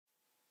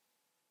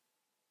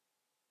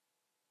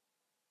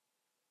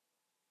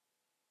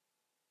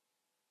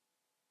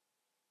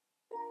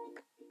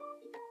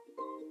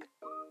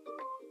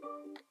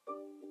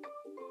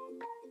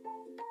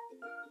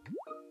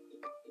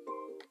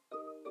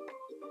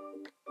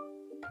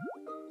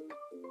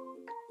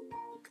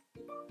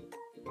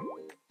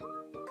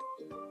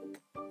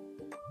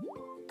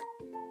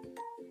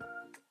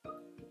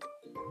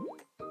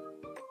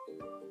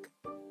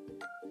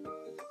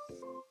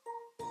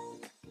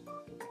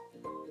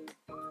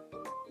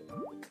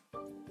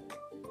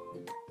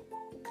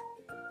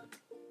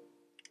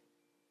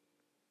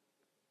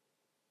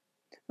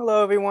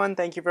Hello everyone,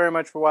 thank you very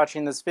much for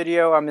watching this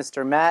video. I'm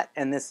Mr. Matt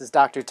and this is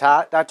Dr.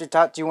 Tot. Dr.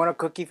 Tot, do you want a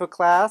cookie for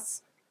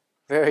class?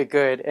 Very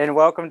good, and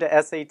welcome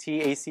to SAT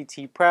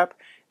ACT Prep.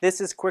 This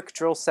is quick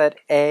drill set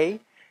A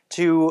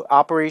to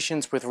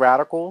operations with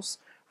radicals.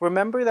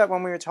 Remember that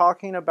when we were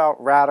talking about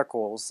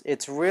radicals,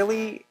 it's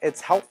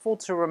helpful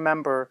to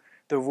remember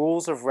the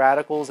rules of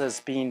radicals as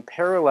being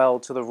parallel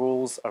to the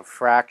rules of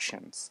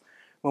fractions.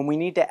 When we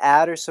need to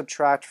add or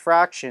subtract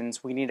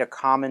fractions, we need a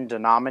common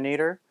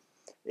denominator.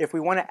 If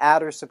we want to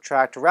add or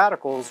subtract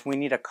radicals, we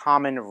need a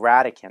common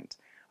radicand.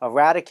 A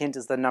radicand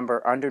is the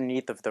number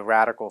underneath of the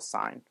radical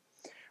sign.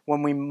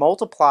 When we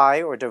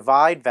multiply or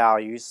divide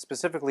values,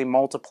 specifically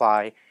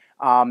multiply,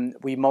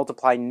 we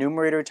multiply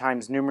numerator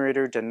times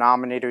numerator,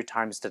 denominator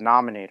times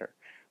denominator.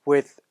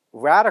 With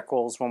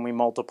radicals, when we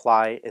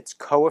multiply, it's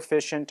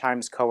coefficient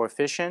times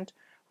coefficient,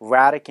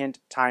 radicand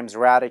times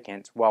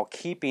radicand, while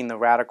keeping the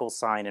radical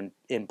sign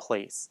in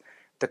place.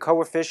 The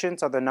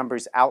coefficients are the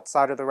numbers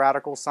outside of the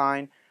radical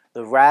sign.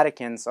 The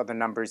radicands are the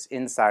numbers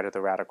inside of the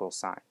radical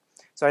sign.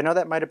 So I know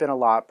that might have been a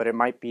lot, but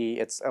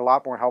it's a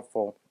lot more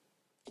helpful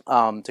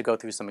to go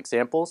through some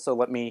examples. So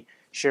let me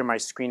share my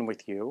screen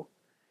with you.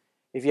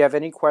 If you have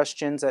any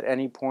questions at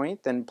any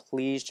point, then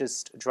please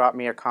just drop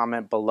me a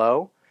comment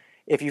below.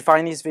 If you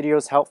find these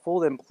videos helpful,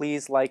 then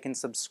please like and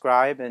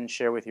subscribe and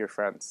share with your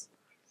friends.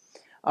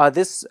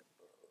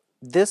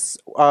 This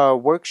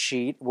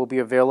worksheet will be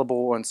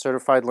available on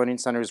Certified Learning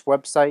Center's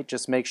website.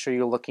 Just make sure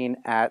you're looking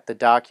at the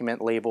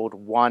document labeled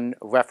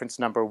reference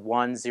number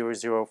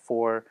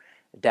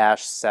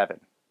 1004-7.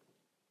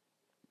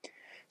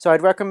 So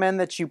I'd recommend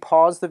that you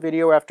pause the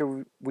video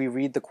after we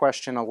read the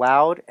question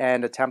aloud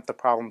and attempt the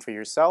problem for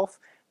yourself,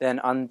 then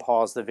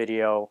unpause the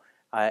video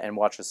and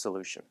watch the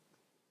solution.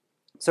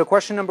 So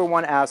question number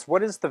 1 asks,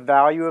 what is the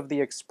value of the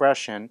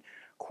expression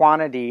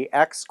quantity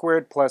x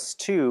squared plus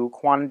 2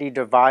 quantity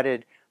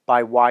divided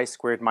by y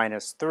squared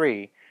minus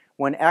 3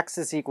 when x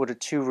is equal to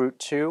 2 root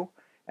 2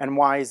 and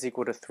y is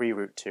equal to 3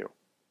 root 2.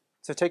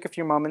 So take a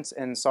few moments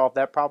and solve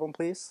that problem,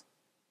 please.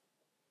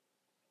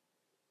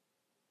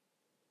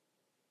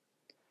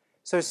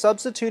 So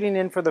substituting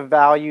in for the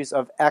values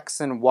of x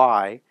and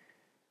y,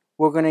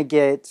 we're going to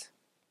get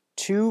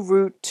 2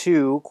 root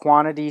 2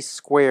 quantity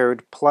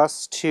squared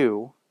plus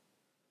 2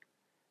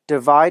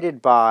 divided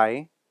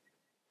by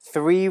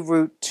 3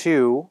 root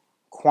 2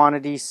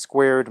 quantity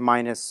squared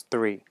minus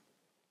 3.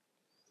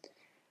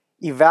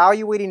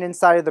 Evaluating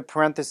inside of the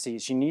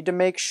parentheses, you need to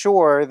make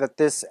sure that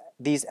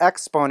these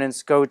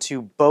exponents go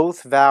to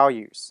both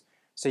values.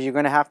 So you're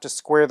going to have to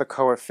square the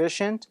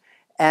coefficient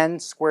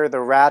and square the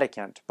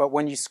radicand. But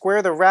when you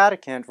square the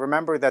radicand,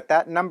 remember that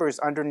that number is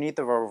underneath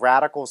of a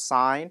radical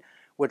sign,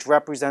 which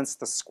represents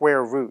the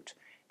square root.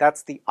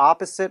 That's the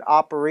opposite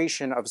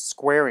operation of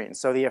squaring.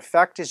 So the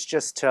effect is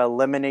just to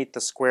eliminate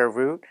the square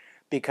root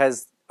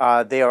because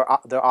they're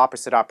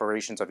opposite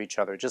operations of each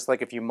other. Just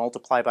like if you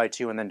multiply by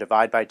 2 and then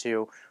divide by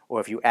 2,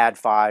 or if you add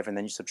 5 and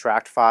then you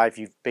subtract 5,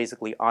 you've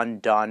basically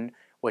undone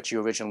what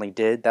you originally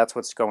did. That's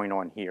what's going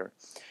on here.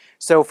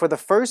 So for the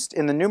first,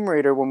 in the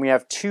numerator, when we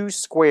have 2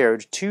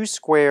 squared,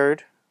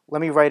 let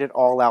me write it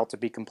all out to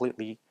be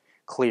completely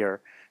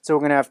clear. So we're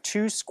going to have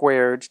 2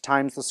 squared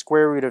times the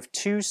square root of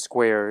 2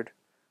 squared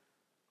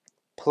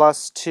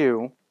plus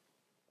 2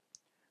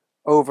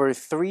 over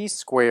 3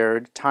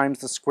 squared times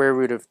the square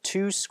root of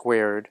 2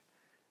 squared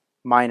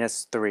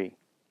minus 3.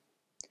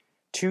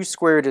 2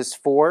 squared is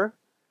 4.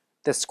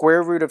 The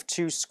square root of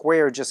 2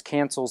 squared just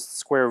cancels the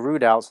square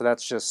root out, so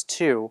that's just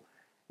 2.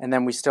 And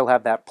then we still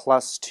have that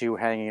plus 2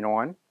 hanging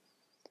on.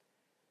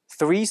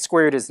 3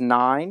 squared is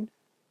 9.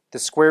 The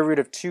square root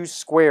of 2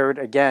 squared,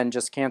 again,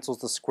 just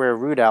cancels the square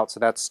root out, so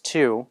that's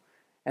 2.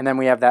 And then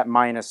we have that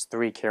minus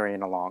 3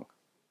 carrying along.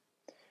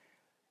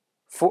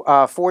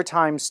 4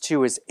 times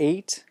 2 is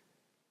 8.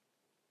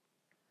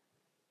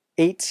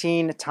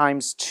 9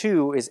 times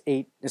 2 is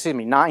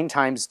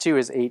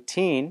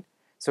 18.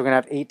 So we're going to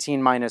have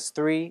 18 minus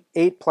 3.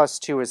 8 plus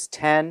 2 is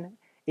 10.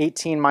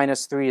 18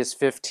 minus 3 is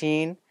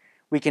 15.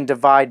 We can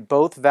divide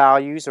both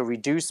values or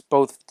reduce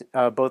both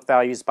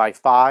values by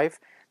 5.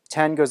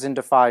 10 goes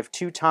into 5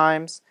 2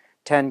 times.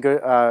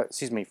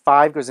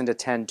 5 goes into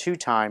 10 2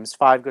 times.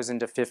 5 goes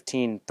into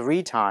 15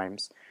 3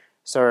 times.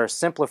 So our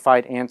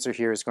simplified answer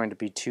here is going to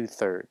be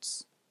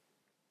 2/3.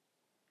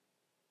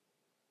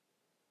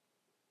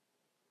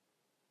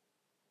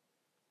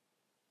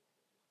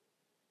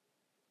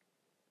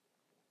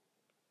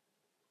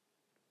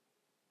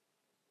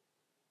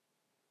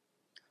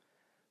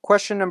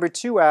 Question number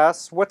 2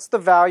 asks, what's the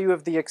value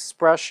of the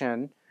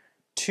expression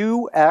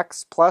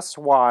 2x plus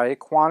y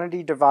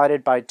quantity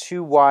divided by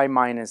 2y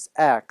minus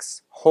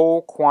x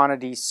whole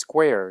quantity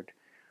squared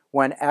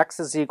when x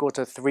is equal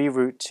to 3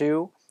 root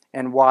 2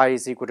 and y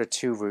is equal to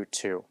 2 root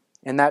 2.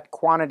 And that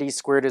quantity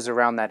squared is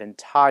around that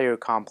entire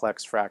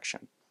complex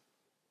fraction.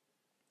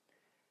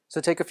 So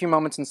take a few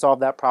moments and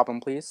solve that problem,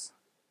 please.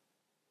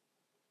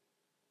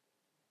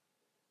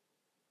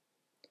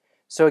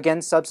 So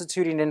again,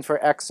 substituting in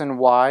for x and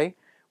y,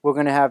 we're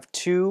going to have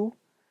 2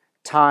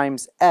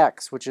 times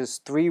x, which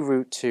is 3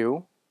 root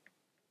 2,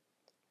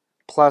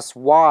 plus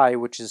y,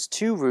 which is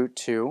 2 root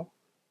 2,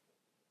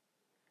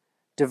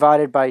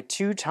 divided by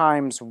 2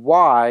 times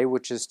y,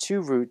 which is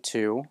 2 root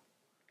 2,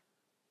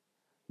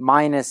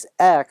 minus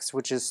x,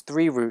 which is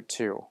 3 root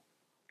 2,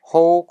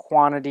 whole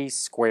quantity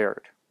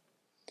squared.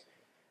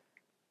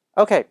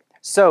 Okay,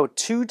 so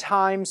 2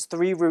 times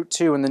 3 root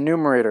 2 in the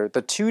numerator.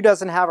 The 2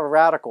 doesn't have a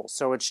radical,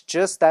 so it's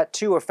just that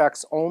 2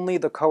 affects only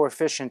the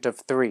coefficient of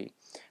 3.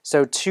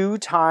 So 2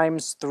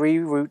 times 3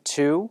 root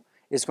 2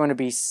 is going to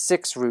be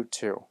 6 root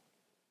 2.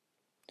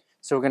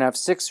 So we're going to have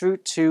 6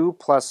 root 2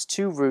 plus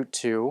 2 root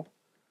 2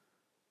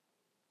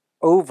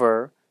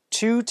 over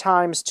 2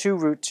 times 2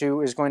 root 2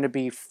 is going to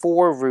be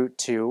 4 root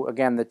 2.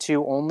 Again, the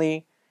 2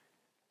 only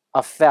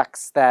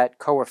affects that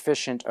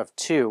coefficient of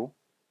 2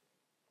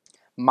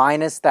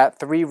 minus that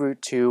 3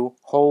 root 2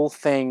 whole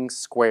thing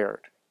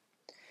squared.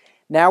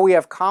 Now we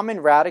have common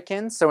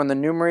radicands, so in the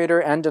numerator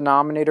and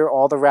denominator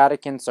all the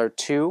radicands are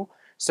 2,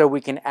 so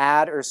we can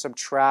add or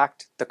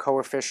subtract the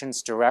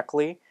coefficients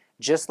directly.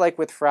 Just like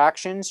with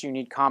fractions, you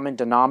need common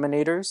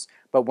denominators,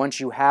 but once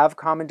you have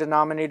common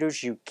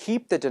denominators, you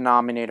keep the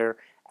denominator,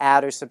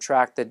 add or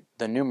subtract the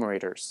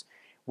numerators.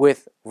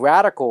 With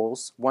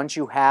radicals, once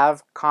you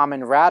have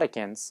common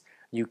radicands,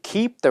 you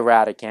keep the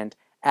radicand,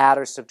 add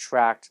or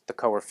subtract the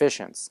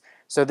coefficients.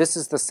 So this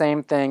is the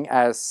same thing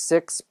as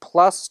 6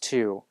 plus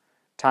 2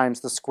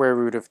 times the square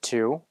root of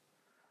 2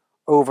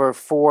 over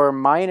 4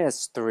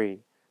 minus 3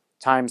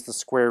 times the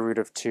square root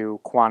of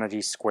 2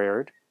 quantity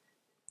squared.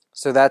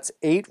 So that's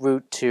 8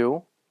 root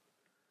 2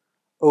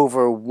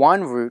 over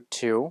 1 root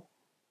 2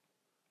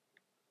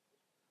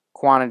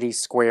 quantity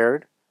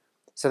squared.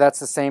 So that's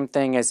the same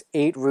thing as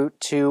 8 root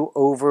 2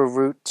 over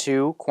root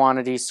 2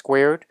 quantity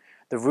squared.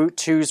 The root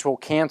 2's will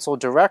cancel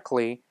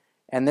directly,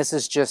 and this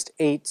is just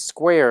 8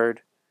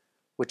 squared,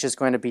 which is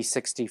going to be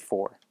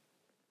 64.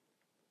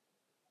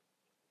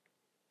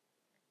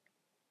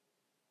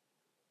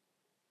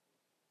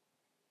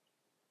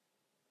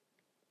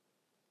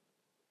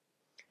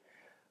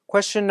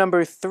 Question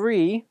number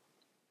 3.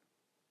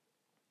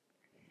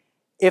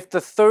 If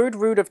the third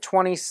root of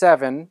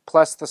 27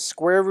 plus the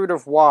square root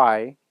of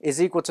y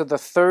is equal to the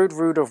third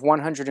root of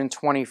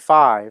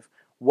 125,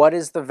 what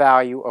is the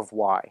value of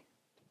y?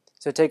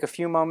 So take a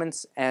few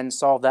moments and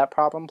solve that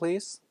problem,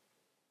 please.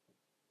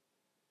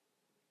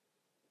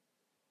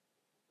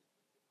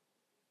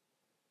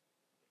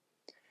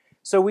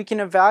 So we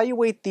can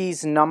evaluate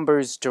these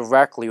numbers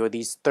directly, or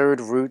these third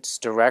roots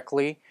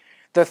directly.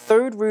 The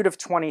third root of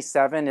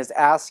 27 is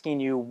asking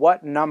you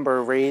what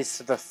number raised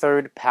to the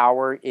third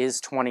power is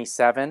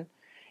 27.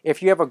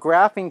 If you have a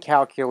graphing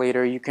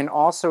calculator, you can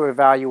also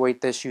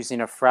evaluate this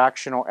using a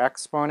fractional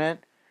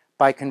exponent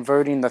by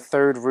converting the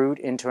third root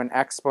into an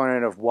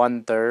exponent of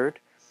 1/3.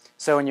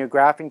 So in your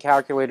graphing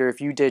calculator,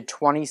 if you did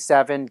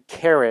 27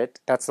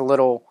 caret, that's a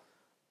little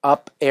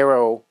up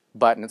arrow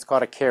button, it's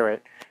called a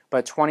caret,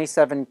 but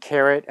 27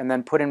 caret and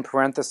then put in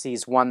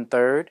parentheses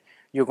 1/3,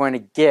 you're going to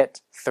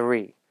get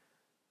 3.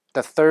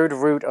 The third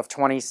root of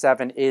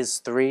 27 is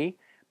 3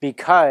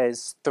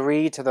 because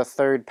 3 to the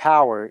third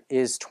power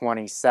is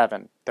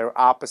 27. They're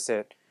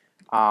opposite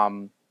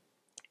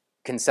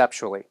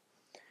conceptually.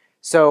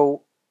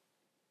 So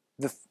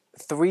the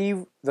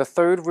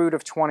third root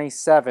of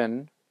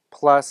 27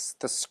 plus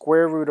the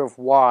square root of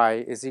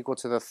y is equal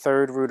to the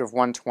third root of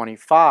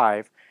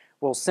 125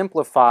 will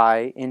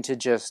simplify into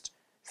just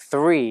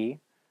 3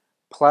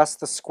 plus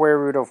the square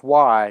root of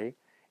y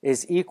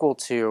is equal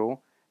to,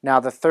 now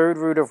the third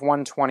root of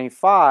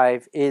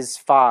 125 is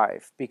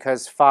 5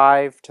 because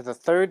 5 to the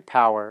third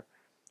power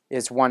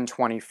is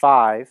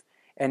 125,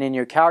 and in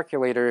your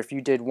calculator if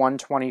you did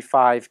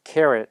 125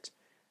 caret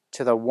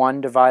to the 1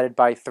 divided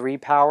by 3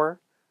 power,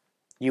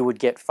 you would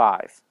get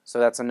 5. So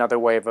that's another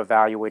way of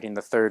evaluating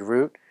the third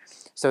root.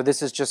 So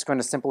this is just going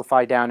to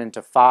simplify down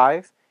into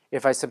 5.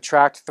 If I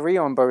subtract 3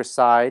 on both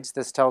sides,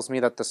 this tells me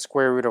that the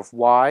square root of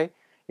y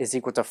is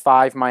equal to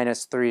 5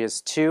 minus 3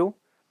 is 2.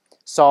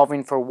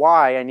 Solving for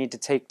y, I need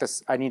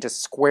to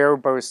square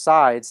both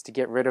sides to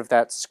get rid of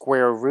that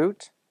square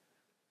root.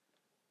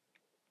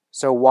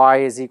 So y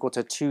is equal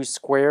to 2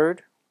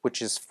 squared,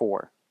 which is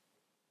 4.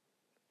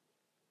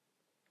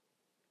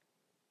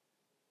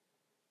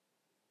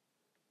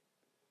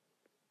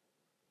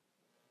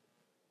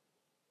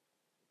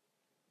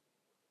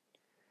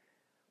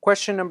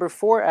 Question number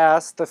 4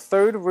 asks, if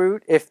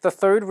the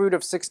third root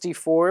of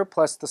 64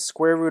 plus the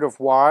square root of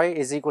y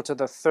is equal to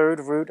the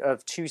third root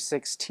of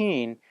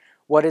 216,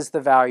 what is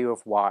the value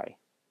of y?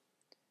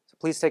 So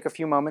please take a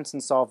few moments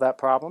and solve that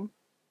problem.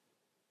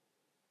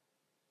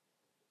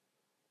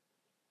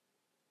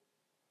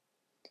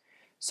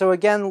 So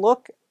again,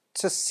 look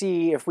to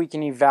see if we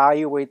can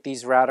evaluate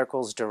these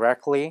radicals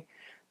directly.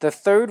 The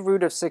third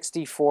root of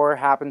 64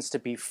 happens to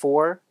be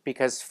 4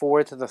 because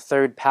 4 to the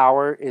third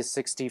power is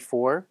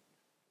 64.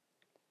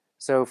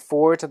 So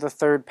 4 to the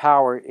third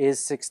power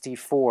is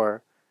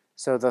 64.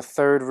 So the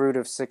third root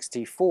of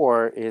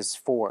 64 is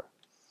 4.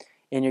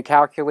 In your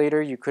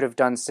calculator, you could have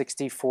done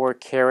 64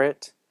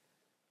 caret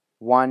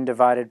 1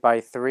 divided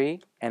by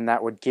 3, and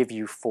that would give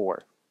you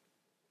 4.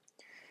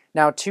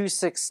 Now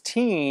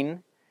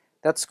 216,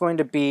 that's going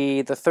to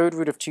be, the third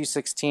root of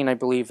 216, I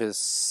believe, is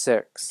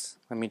 6.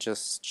 Let me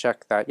just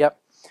check that. Yep.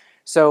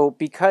 So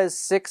because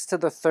 6 to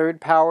the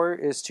third power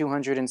is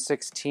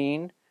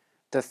 216,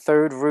 the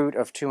third root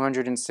of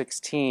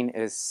 216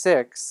 is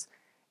 6.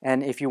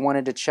 And if you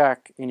wanted to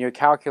check in your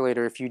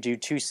calculator, if you do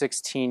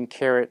 216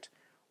 caret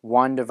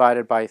 1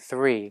 divided by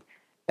 3,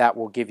 that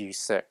will give you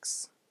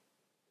 6.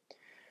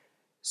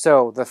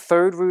 So the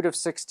third root of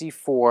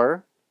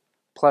 64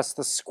 plus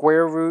the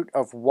square root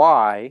of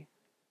y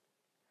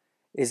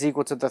is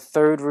equal to the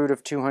third root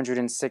of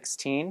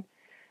 216.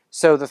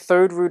 So the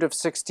third root of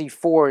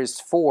 64 is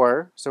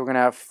 4, so we're going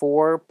to have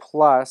 4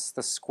 plus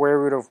the square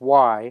root of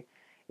y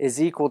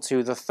is equal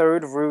to the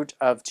third root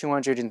of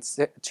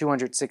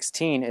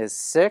 216 is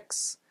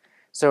 6.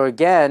 So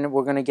again,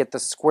 we're going to get the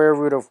square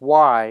root of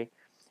y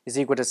is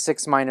equal to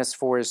 6 minus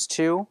 4 is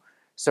 2.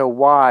 So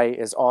y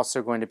is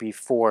also going to be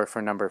 4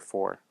 for number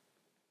 4.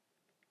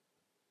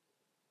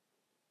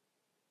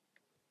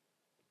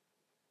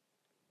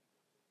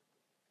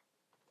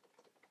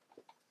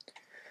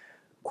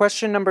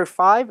 Question number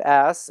 5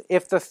 asks,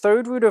 if the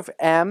third root of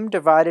m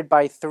divided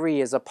by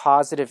 3 is a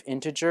positive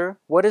integer,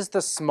 what is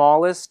the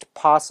smallest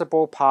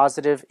possible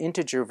positive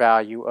integer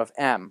value of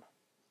m?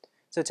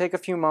 So take a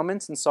few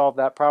moments and solve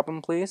that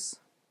problem, please.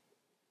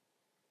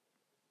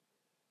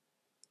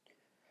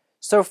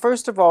 So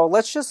first of all,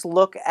 let's just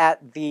look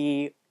at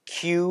the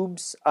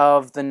cubes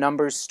of the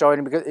numbers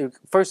starting, because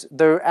first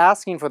they're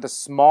asking for the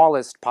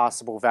smallest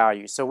possible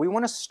value. So we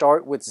want to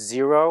start with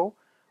 0,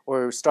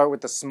 or start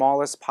with the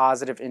smallest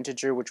positive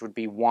integer, which would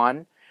be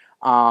 1,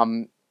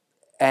 and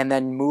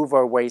then move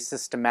our way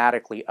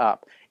systematically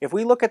up. If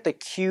we look at the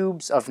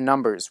cubes of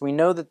numbers, we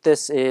know that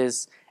this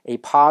is a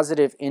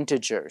positive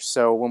integer.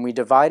 So when we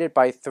divide it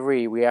by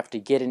 3, we have to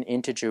get an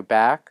integer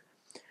back.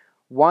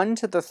 1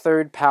 to the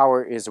third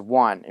power is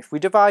 1. If we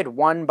divide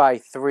 1 by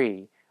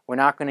 3, we're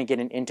not going to get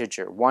an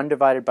integer. 1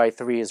 divided by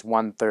 3 is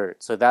 1/3,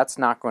 so that's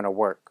not going to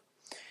work.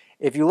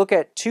 If you look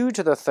at 2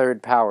 to the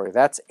third power,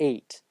 that's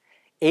 8.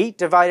 8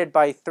 divided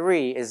by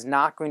 3 is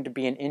not going to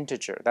be an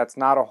integer. That's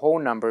not a whole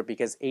number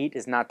because 8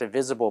 is not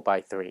divisible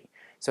by 3.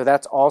 So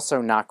that's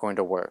also not going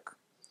to work.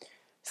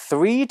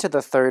 3 to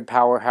the third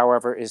power,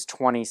 however, is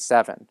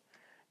 27.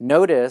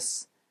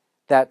 Notice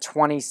that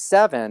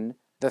 27,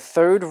 the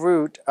third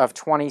root of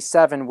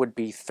 27 would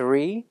be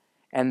 3,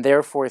 and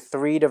therefore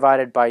 3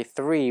 divided by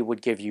 3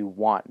 would give you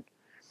 1.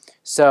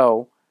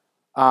 So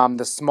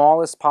the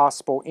smallest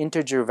possible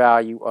integer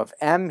value of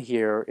m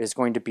here is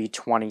going to be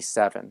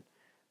 27.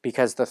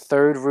 Because the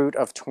third root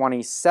of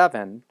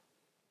 27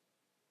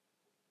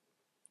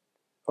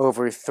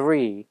 over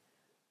 3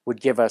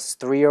 would give us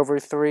 3 over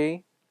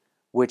 3,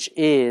 which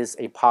is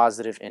a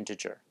positive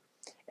integer.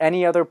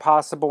 Any other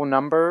possible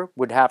number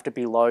would have to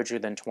be larger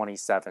than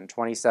 27.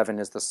 27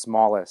 is the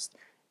smallest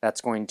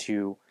that's going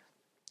to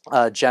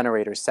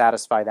generate or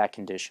satisfy that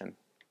condition.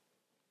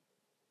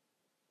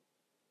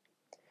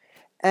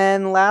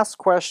 And last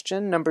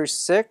question, number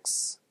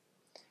 6.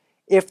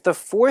 If the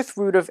fourth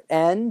root of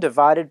n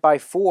divided by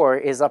 4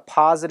 is a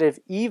positive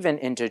even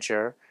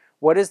integer,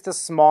 what is the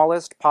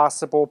smallest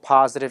possible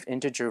positive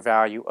integer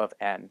value of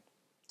n?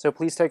 So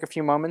please take a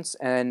few moments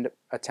and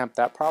attempt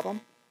that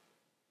problem.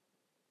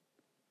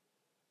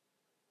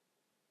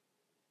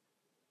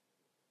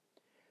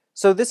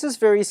 So this is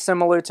very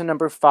similar to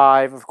number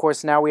 5. Of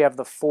course, now we have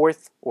the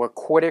fourth or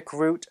quartic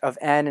root of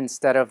n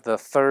instead of the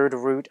third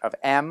root of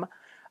m.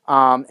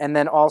 And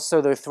then also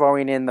they're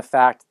throwing in the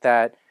fact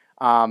that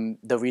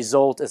the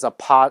result is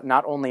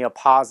not only a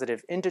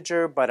positive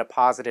integer, but a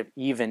positive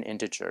even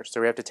integer.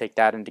 So we have to take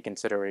that into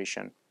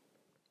consideration.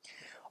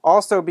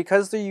 Also,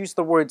 because they use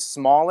the word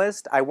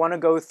smallest, I want to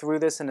go through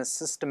this in a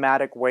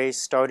systematic way,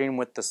 starting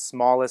with the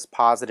smallest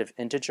positive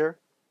integer,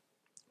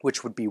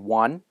 which would be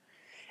 1.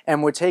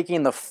 And we're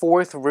taking the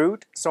fourth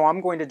root, so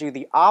I'm going to do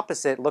the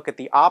opposite, look at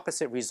the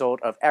opposite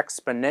result of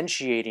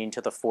exponentiating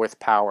to the fourth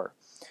power.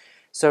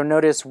 So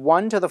notice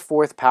 1 to the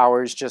fourth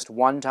power is just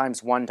 1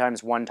 times 1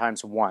 times 1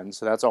 times 1,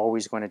 so that's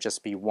always going to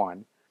just be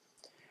 1.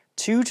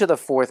 2 to the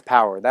fourth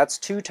power, that's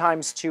 2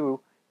 times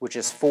 2, which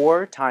is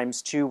 4,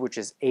 times 2, which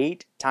is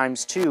 8,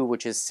 times 2,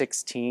 which is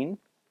 16.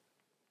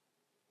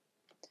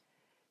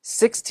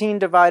 16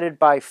 divided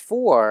by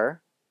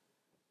 4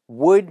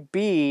 would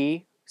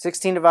be,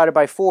 16 divided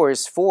by 4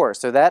 is 4,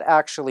 so that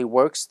actually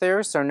works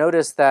there. So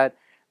notice that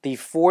the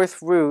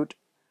fourth root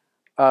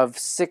of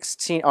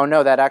 16, oh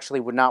no, that actually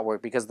would not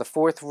work, because the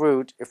fourth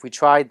root, if we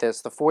tried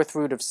this, the fourth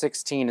root of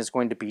 16 is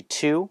going to be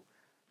 2.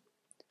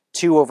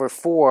 2 over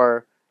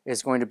 4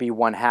 is going to be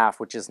 1/2,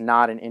 which is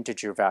not an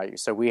integer value.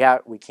 So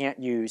we can't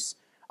use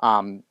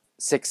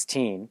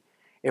 16.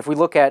 If we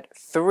look at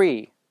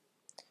 3,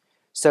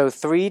 so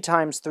 3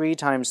 times 3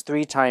 times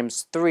 3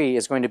 times 3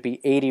 is going to be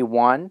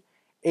 81.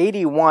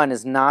 81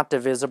 is not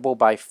divisible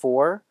by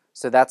 4,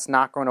 so that's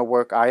not going to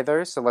work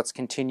either. So let's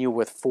continue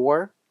with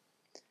 4.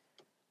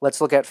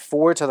 Let's look at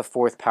 4 to the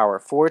 4th power.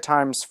 4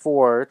 times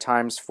 4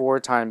 times 4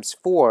 times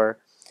 4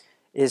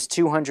 is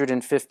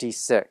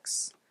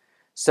 256.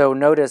 So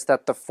notice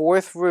that the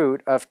 4th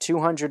root of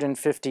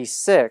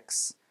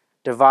 256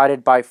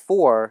 divided by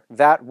 4,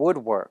 that would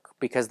work,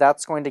 because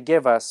that's going to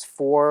give us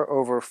 4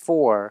 over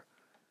 4,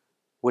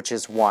 which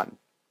is 1.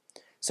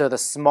 So the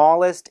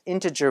smallest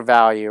integer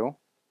value,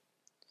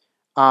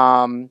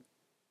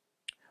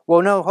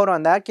 well, no, hold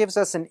on, that gives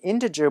us an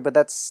integer, but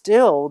that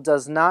still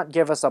does not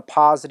give us a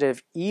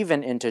positive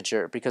even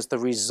integer, because the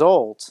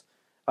result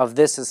of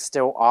this is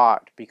still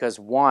odd, because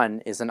 1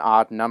 is an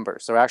odd number.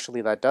 So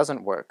actually that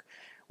doesn't work.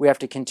 We have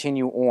to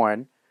continue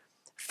on.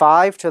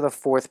 5 to the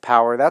 4th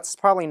power, that's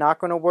probably not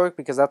going to work,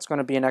 because that's going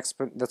to be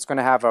that's going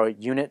to have a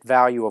unit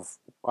value of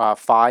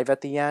 5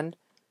 at the end.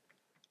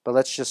 But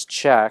let's just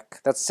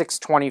check. That's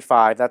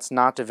 625. That's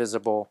not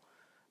divisible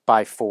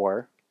by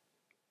 4.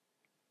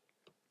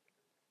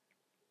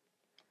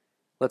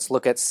 Let's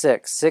look at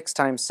 6. 6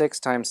 times 6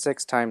 times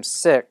 6 times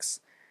 6.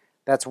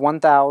 That's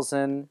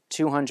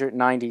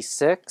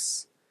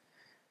 1,296.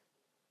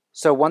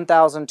 So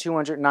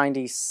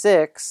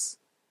 1,296,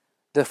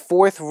 the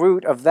 4th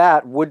root of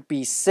that would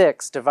be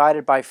 6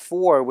 divided by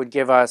 4 would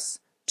give us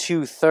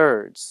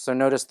 2/3. So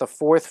notice the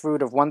 4th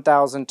root of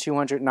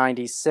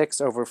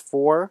 1,296 over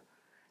 4,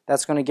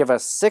 that's going to give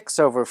us 6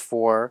 over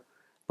 4,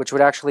 which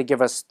would actually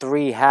give us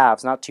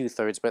 3/2, not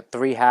 2/3, but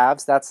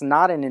 3/2. That's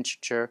not an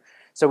integer.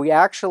 So we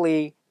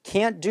actually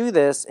can't do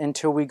this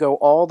until we go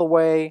all the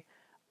way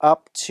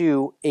up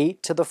to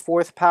 8 to the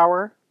 4th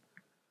power.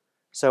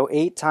 So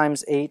 8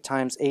 times 8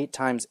 times 8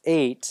 times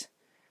 8,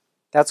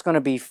 that's going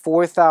to be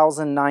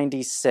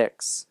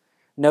 4,096.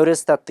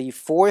 Notice that the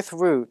 4th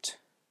root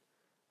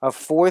of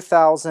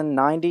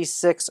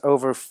 4,096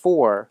 over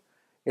 4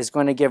 is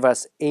going to give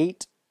us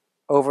 8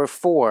 over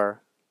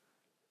 4,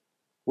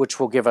 which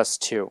will give us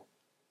 2.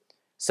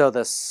 So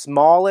the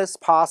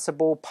smallest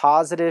possible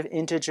positive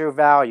integer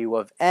value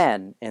of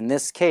n, in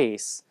this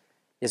case,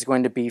 is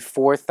going to be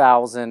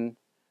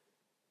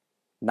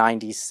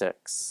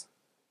 4,096.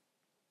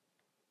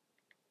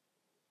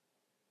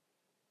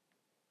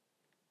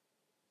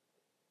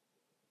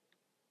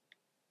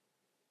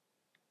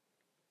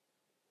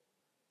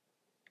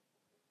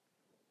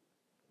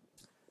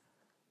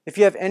 If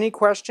you have any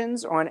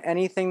questions on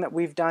anything that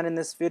we've done in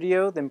this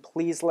video, then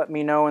please let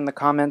me know in the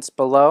comments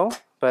below.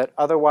 But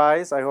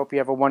otherwise, I hope you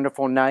have a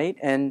wonderful night.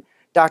 And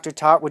Dr.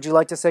 Tot, would you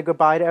like to say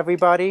goodbye to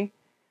everybody?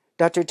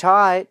 Dr.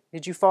 Tot,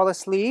 did you fall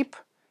asleep?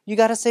 You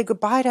got to say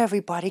goodbye to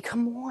everybody.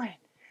 Come on.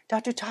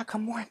 Dr. Tot,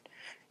 come on.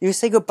 You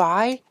say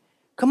goodbye?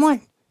 Come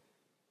on.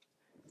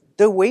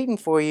 They're waiting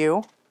for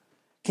you.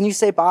 Can you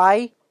say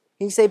bye?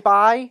 Can you say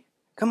bye?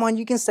 Come on,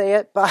 you can say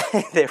it.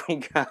 Bye. There we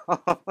go.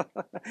 All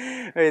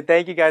right,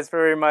 thank you guys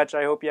very much.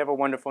 I hope you have a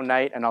wonderful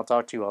night, and I'll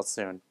talk to you all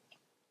soon.